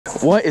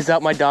What is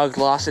up, my dog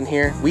Lawson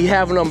here? We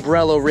have an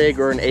umbrella rig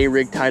or an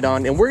A-rig tied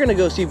on, and we're gonna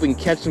go see if we can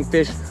catch some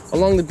fish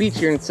along the beach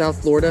here in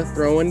South Florida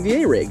throwing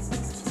the A-rig.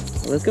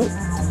 Let's go.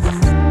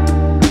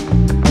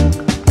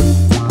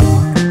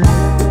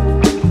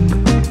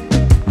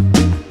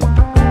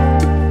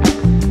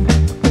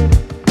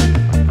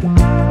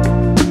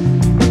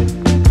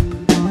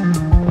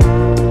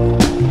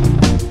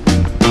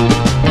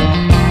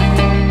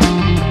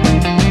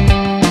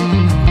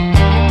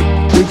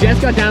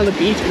 Just got down to the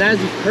beach, and that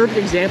is a perfect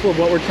example of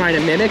what we're trying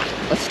to mimic.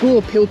 A school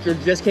of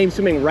pilchards just came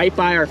swimming right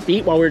by our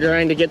feet while we were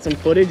trying to get some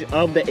footage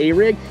of the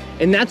A-rig,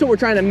 and that's what we're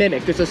trying to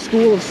mimic. There's a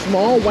school of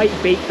small white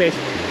bait fish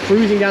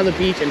cruising down the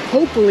beach, and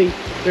hopefully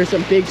there's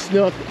some big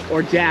snook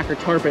or jack or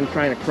tarpon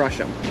trying to crush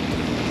them.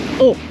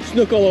 Oh,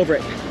 snook all over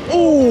it.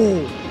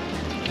 Oh,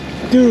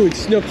 dude,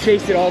 snook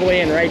chased it all the way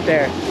in right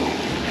there.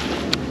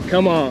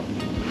 Come on.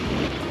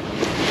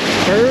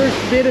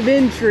 First bit of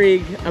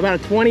intrigue,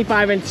 about a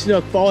 25-inch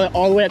snook followed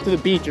all the way up to the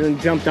beach and then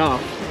jumped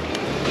off.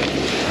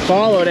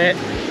 Followed it.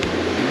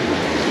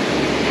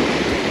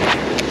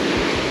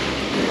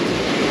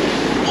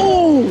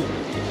 Oh!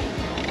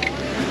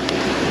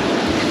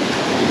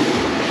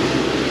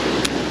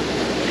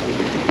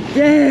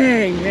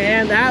 Dang,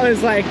 man, that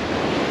was like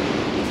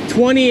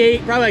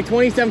 28, probably like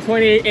 27,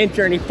 28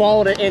 incher, and he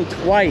followed it in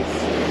twice.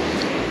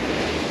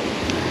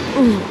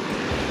 Ooh.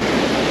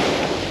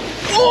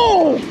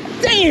 Oh!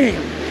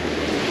 Damn!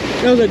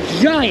 That was a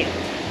giant.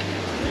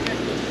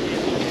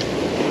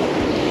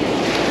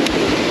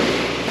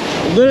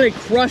 Literally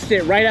crushed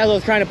it right as I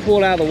was trying to pull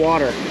it out of the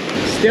water.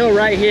 Still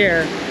right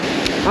here.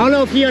 I don't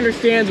know if he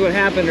understands what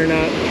happened or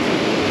not.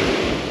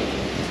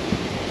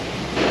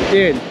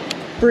 Dude,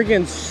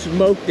 freaking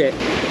smoked it.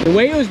 The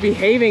way it was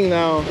behaving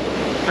though,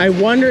 I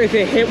wonder if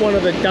it hit one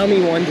of the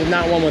dummy ones and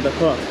not one with a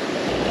hook.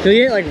 So he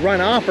didn't like run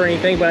off or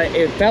anything, but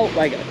it felt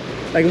like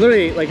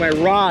literally like my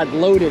rod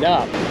loaded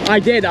up. I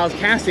was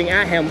casting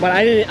at him, but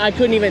I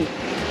couldn't even,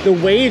 the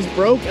waves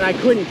broke and I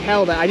couldn't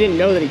tell that, I didn't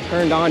know that he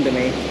turned on to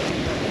me.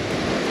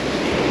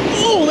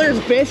 Oh, there's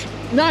a fish,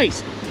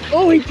 nice.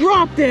 Oh, he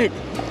dropped it.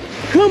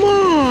 Come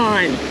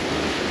on.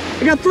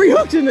 I got 3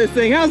 hooks in this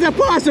thing, how's that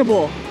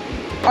possible?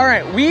 All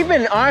right, we've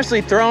been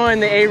honestly throwing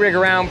the A-rig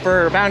around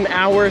for about an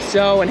hour or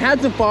so and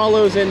had some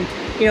follows and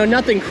you know,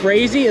 nothing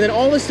crazy. And then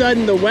all of a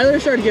sudden the weather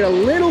started to get a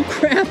little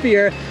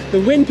crappier.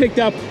 The wind picked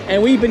up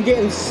and we've been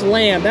getting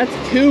slammed. That's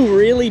 2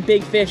 really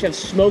big fish have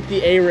smoked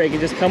the A-rig and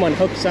just come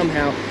unhooked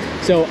somehow.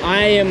 So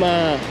I am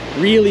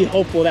really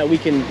hopeful that we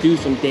can do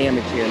some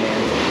damage here,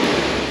 man.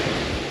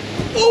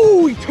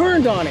 Oh, he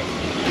turned on it.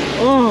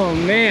 Oh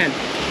man,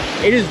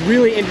 it is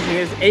really interesting.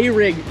 This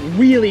A-rig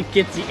really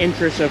gets the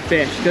interest of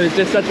fish because it's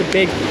just such a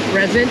big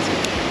presence.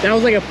 That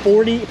was like a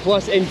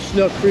 40+ inch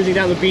snook cruising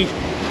down the beach.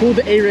 Pulled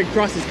the A-rig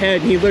across his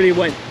head and he literally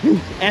went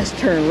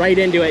S-turn right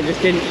into it and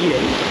just didn't eat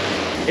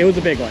it. It was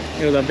a big one.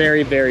 It was a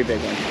very, very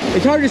big one.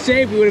 It's hard to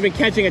say if we would have been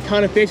catching a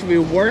ton of fish if we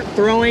weren't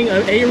throwing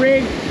an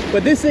A-rig,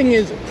 but this thing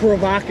is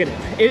provocative.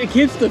 It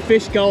gets the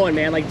fish going,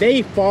 man. Like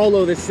they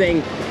follow this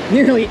thing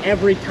nearly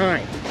every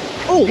time.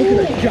 Oh, look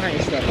at the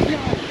giant stuff.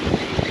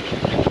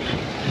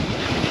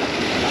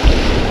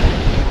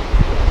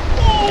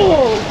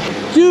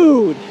 Oh,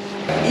 dude.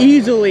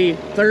 Easily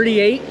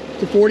 38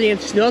 to 40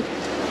 inch snook.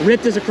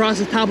 Ripped us across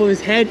the top of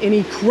his head and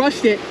he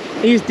crushed it.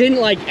 He just didn't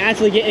like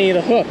actually get any of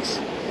the hooks.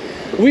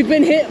 We've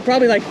been hit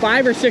probably like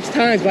 5 or 6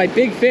 times by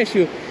big fish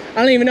who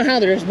I don't even know how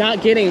they're just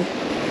not getting.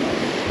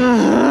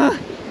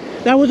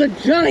 That was a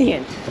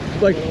giant.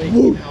 Like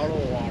woo. Out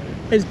of the water.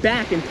 His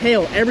back and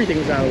tail, everything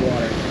was out of the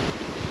water.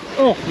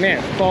 Oh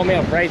man, follow me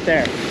up right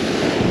there.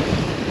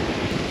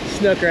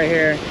 Snook right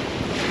here.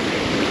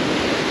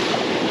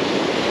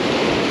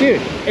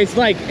 Dude, it's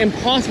like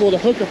impossible to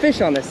hook a fish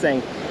on this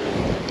thing.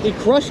 He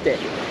crushed it.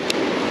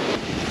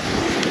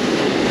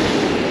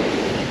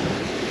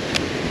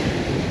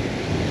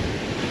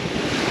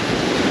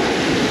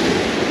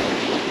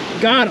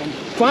 Got him,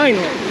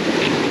 finally.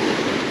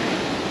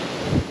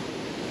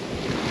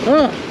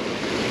 Oh,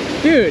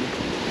 dude.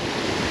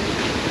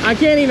 I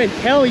can't even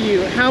tell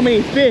you how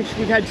many fish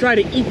we've had try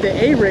to eat the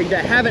A-rig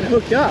that haven't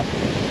hooked up.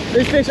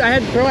 This fish, I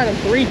had to throw at him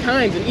 3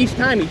 times and each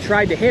time he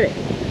tried to hit it.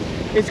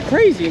 It's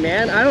crazy,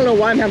 man. I don't know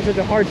why I'm having such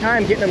a hard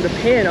time getting him to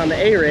pin on the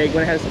A-rig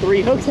when it has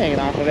 3 hooks hanging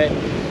off of it.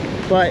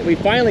 But we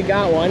finally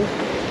got one.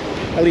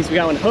 At least we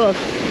got one hooked.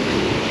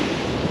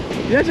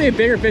 He's actually a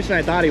bigger fish than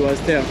I thought he was,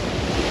 too.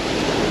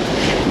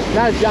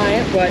 Not a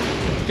giant, but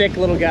thick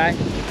little guy.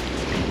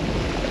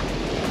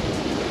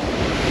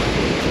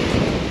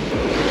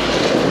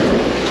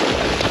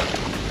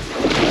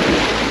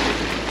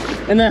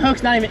 And the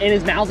hook's not even in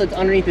his mouth, it's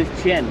underneath his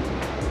chin.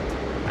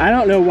 I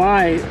don't know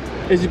why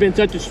this has been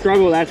such a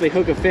struggle to actually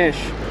hook a fish.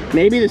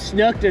 Maybe the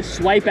snook just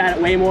swipe at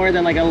it way more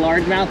than like a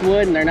largemouth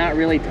would and they're not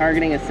really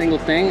targeting a single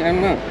thing. I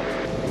don't know.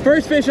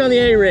 First fish on the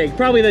A-rig,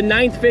 probably the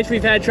 9th fish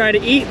we've had try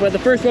to eat, but the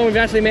first one we've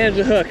actually managed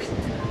to hook.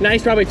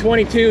 Nice, probably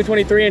 22,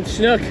 23 inch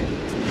snook.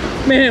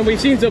 Man,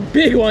 we've seen some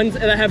big ones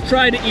that have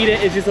tried to eat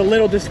it. It's just a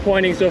little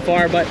disappointing so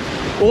far, but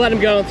we'll let them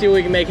go and see what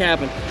we can make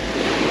happen.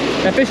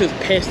 That fish was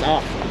pissed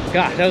off.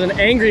 Gosh, that was an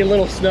angry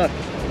little snook.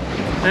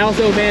 I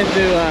also managed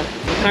to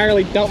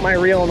entirely dump my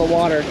reel in the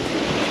water.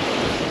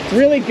 It's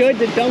really good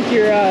to dunk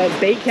your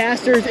bait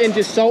casters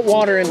into salt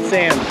water and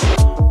sand.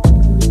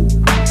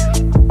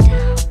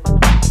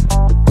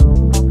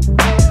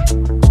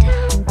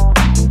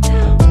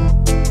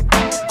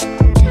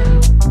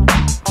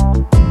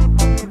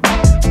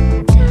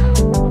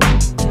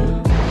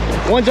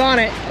 One's on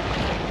it.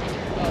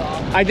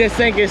 I just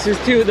think this is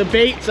the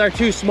baits are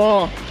too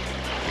small.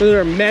 Those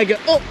are mega.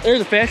 Oh,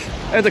 there's a fish.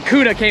 There's a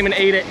cuda came and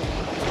ate it.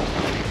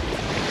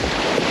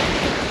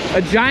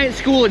 A giant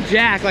school of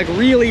jack, like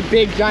really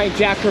big giant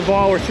jack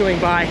crevalle were swimming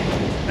by.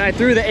 And I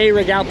threw the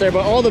A-rig out there,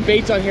 but all the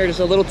baits on here are just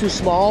a little too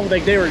small.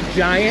 Like they were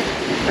giant.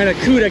 And a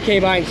cuda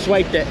came by and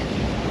swiped it.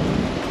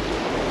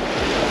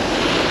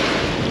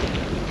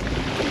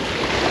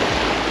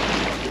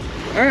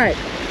 All right,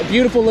 a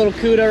beautiful little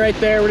cuda right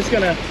there. We're just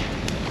gonna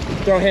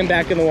throw him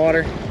back in the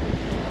water.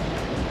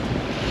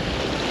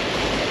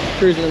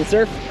 Cruising in the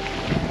surf.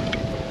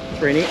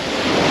 Pretty neat.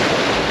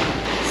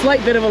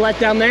 Slight bit of a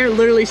letdown there.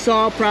 Literally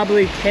saw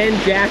probably 10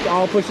 jack,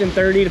 all pushing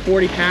 30 to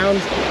 40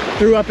 pounds.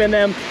 Threw up in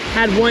them.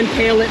 Had one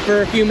tail it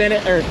for a few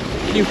minutes or a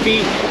few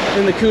feet.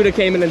 Then the cuda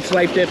came in and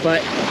swiped it.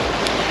 But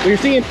we were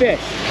seeing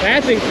fish. I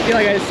actually feel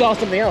like I just saw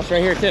something else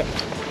right here too.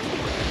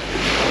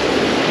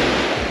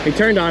 He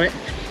turned on it.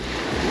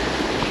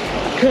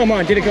 Come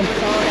on, did a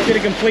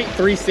complete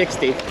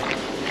 360.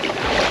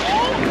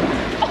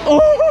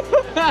 Oh!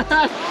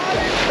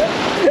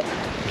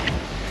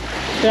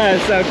 That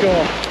is so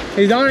cool.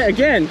 He's on it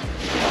again.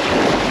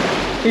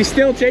 He's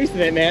still chasing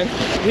it, man.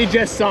 He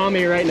just saw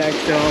me right next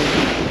to him.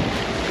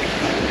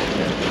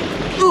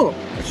 Oh,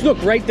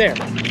 look right there.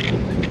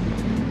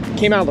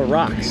 Came out of the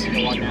rocks.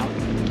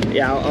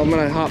 Yeah, I'm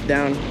gonna hop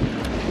down.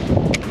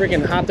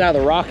 Freaking hopped out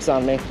of the rocks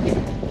on me.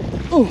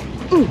 Ooh,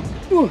 ooh,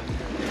 ooh.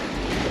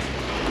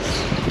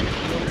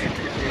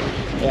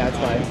 Yeah, it's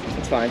fine.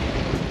 It's fine.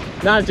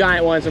 Not a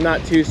giant one, so I'm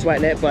not too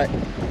sweating it, but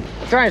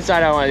I'm trying to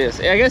decide how I want to do this.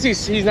 I guess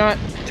he's not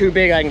too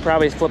big. I can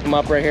probably flip him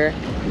up right here.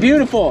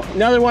 Beautiful.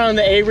 Another one on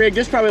the A-rig.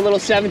 Just probably a little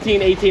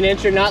 17, 18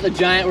 incher. Not the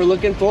giant we're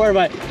looking for,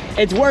 but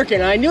it's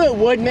working. I knew it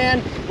would,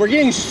 man. We're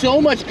getting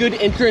so much good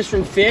interest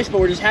from fish, but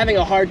we're just having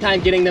a hard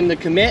time getting them to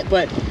commit.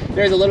 But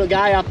there's a little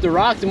guy off the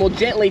rocks, and we'll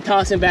gently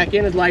toss him back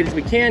in as light as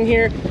we can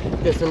here.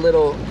 Just a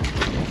little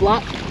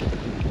flop.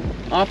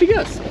 Off he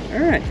goes. All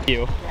right. Thank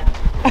you.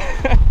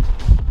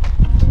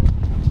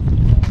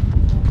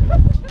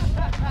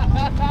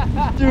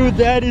 Dude,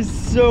 that is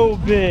so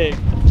big.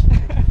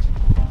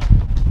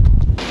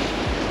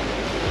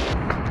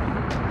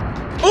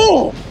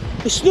 Oh!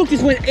 The snook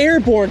just went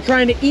airborne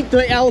trying to eat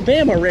the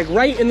Alabama rig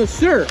right in the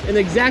surf in the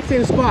exact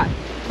same spot.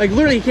 Like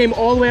literally he came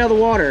all the way out of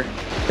the water.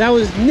 That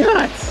was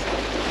nuts.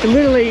 It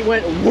literally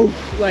went whoop,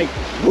 like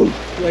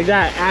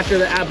that after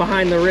the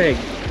behind the rig.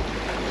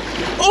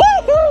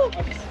 Oh!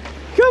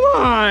 Come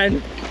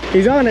on!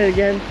 He's on it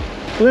again.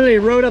 Literally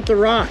rode up the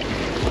rock.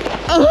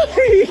 Oh,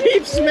 he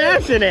keeps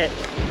smashing it.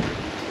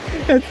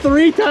 And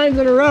 3 times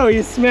in a row,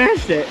 he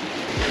smashed it.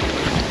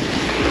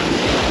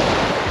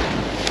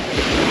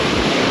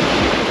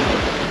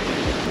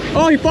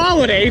 Oh, he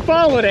followed it. He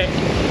followed it.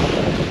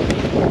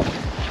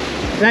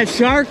 That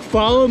shark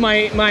followed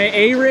my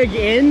A-rig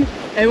in,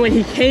 and when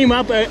he came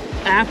up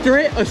after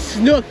it, a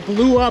snook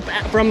blew up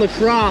from the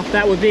trough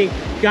that was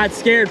got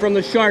scared from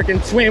the shark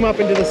and swam up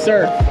into the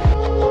surf.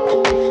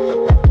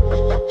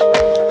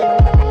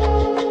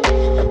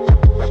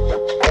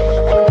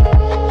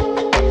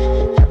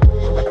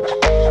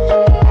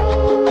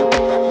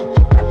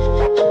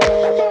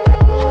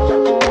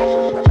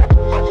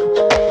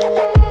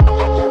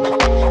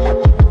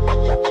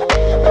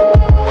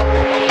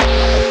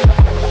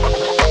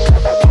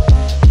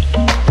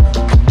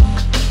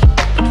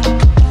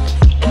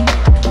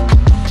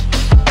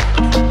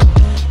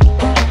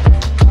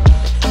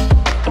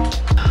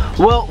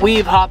 Well,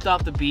 we've hopped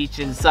off the beach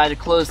and decided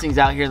to close things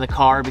out here in the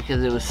car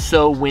because it was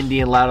so windy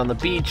and loud on the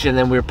beach, and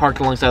then we were parked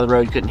alongside the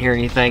road, couldn't hear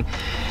anything.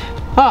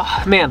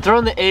 Oh man,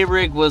 throwing the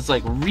A-rig was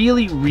like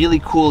really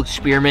cool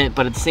experiment,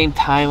 but at the same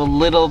time a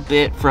little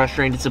bit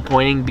frustrating,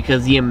 disappointing,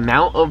 because the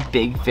amount of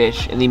big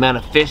fish and the amount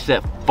of fish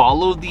that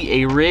followed the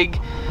A-rig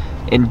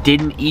and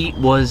didn't eat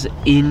was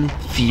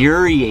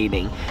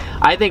infuriating.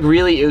 I think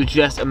really it was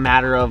just a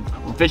matter of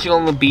fishing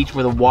on the beach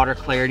where the water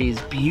clarity is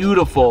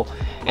beautiful,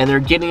 and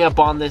they're getting up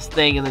on this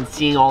thing and then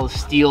seeing all the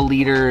steel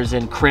leaders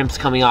and crimps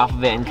coming off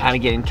of it and kind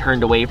of getting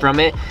turned away from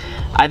it.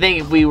 I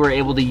think if we were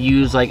able to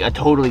use like a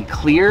totally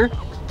clear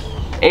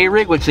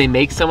A-rig, which they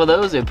make some of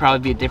those, it would probably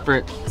be a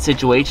different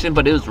situation,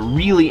 but it was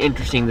really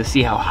interesting to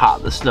see how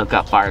hot the snook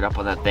got fired up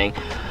on that thing.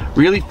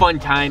 Really fun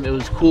time. It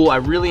was cool. I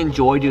really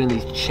enjoy doing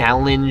these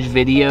challenge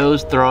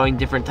videos, throwing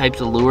different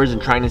types of lures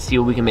and trying to see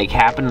what we can make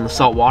happen in the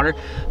salt water.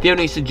 If you have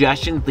any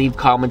suggestions, leave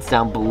comments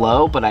down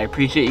below, but I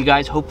appreciate you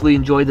guys. Hopefully you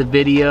enjoyed the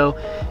video.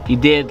 If you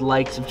did,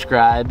 like,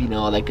 subscribe, you know,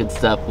 all that good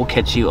stuff. We'll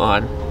catch you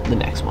on the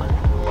next one.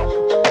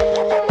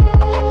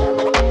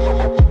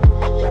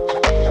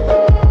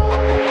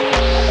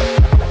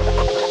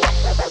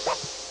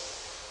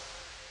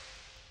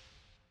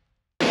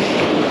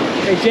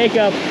 Hey,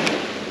 Jacob.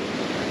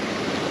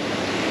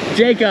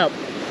 Jacob,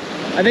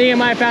 I think I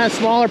might have found a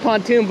smaller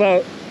pontoon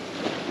boat.